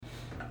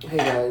Hey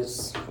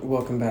guys,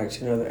 welcome back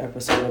to another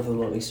episode of the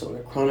Lonely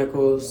Stoner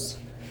Chronicles.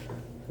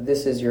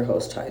 This is your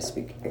host, Ty,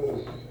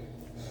 speaking.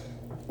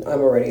 I'm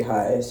already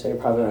high, so you're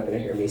probably not going to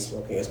hear me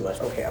smoking as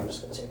much. Okay, I'm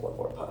just going to take one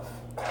more puff.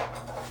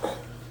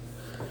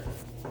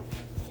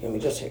 Let me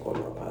just take one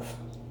more puff.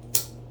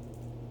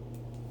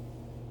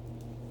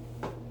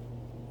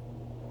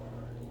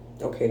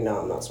 Okay, no,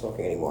 I'm not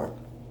smoking anymore.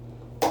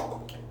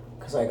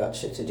 Because I got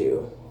shit to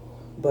do.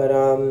 But,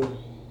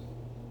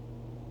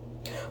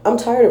 I'm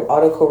tired of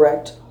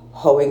autocorrect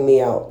hoeing me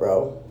out,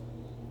 bro.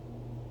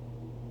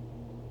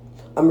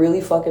 I'm really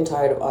fucking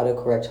tired of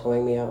autocorrect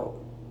hoeing me out.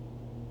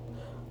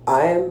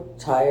 I'm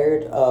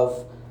tired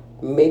of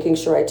making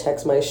sure I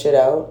text my shit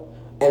out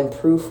and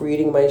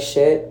proofreading my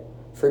shit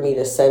for me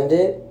to send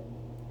it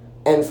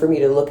and for me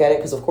to look at it,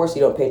 because of course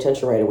you don't pay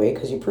attention right away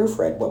because you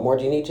proofread. What more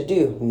do you need to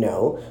do?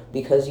 No,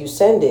 because you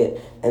send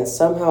it and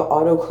somehow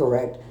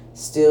autocorrect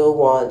still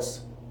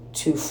wants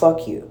to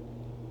fuck you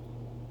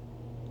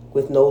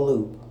with no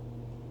loop.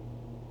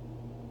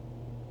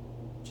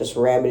 Just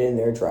ram it in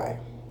there dry.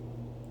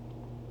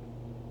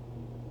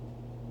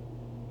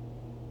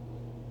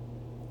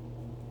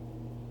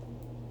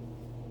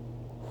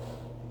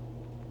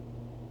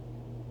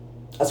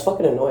 That's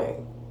fucking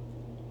annoying.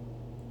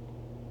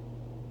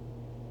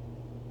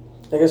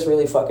 Like, it's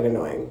really fucking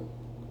annoying.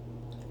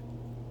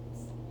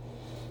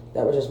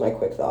 That was just my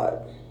quick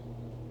thought.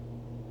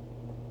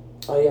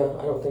 Oh yeah,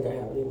 I don't think I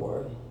have any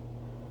more.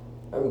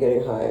 I'm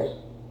getting high.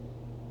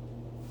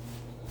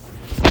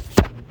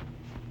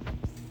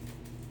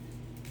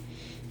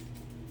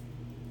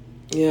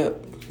 Yeah,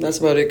 that's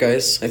about it,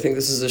 guys. I think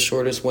this is the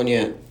shortest one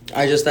yet.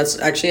 Because that's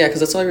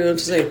all I really want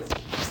to say.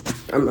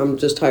 I'm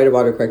just tired of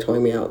autocorrect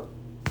calling me out.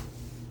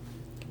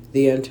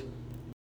 The end.